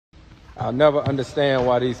I'll never understand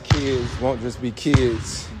why these kids won't just be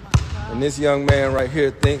kids. And this young man right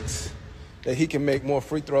here thinks that he can make more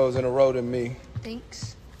free throws in a row than me.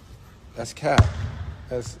 Thanks. That's cap.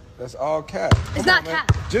 That's all cap. It's not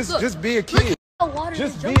cap. Just be a kid.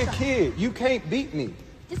 Just be a kid. You can't beat me.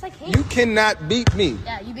 Yes, I can. You cannot beat me.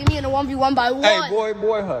 Yeah, you beat me in a 1v1 by 1. Hey,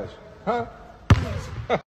 boy, hush. Huh?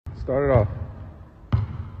 Start it off.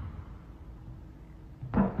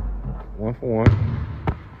 1 for 1.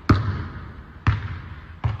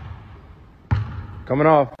 Coming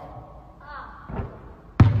off.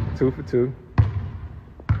 2 for 2.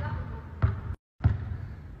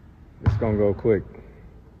 It's gonna go quick.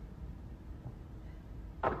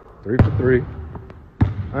 3 for 3.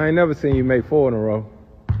 I ain't never seen you make 4 in a row.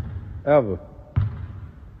 Ever.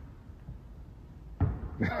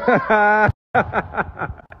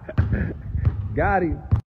 Got him.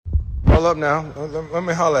 Roll up now. Let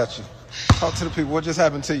me holler at you. Talk to the people. What just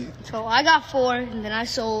happened to you? So I got 4, and then I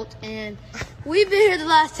sold, and we've been here the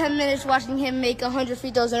last 10 minutes watching him make 100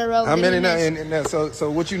 free throws in a row. How many now? So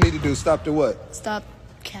what you need to do? Stop the what? Stop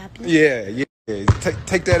capping. Yeah.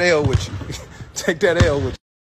 Take that L with you. Take that L with you.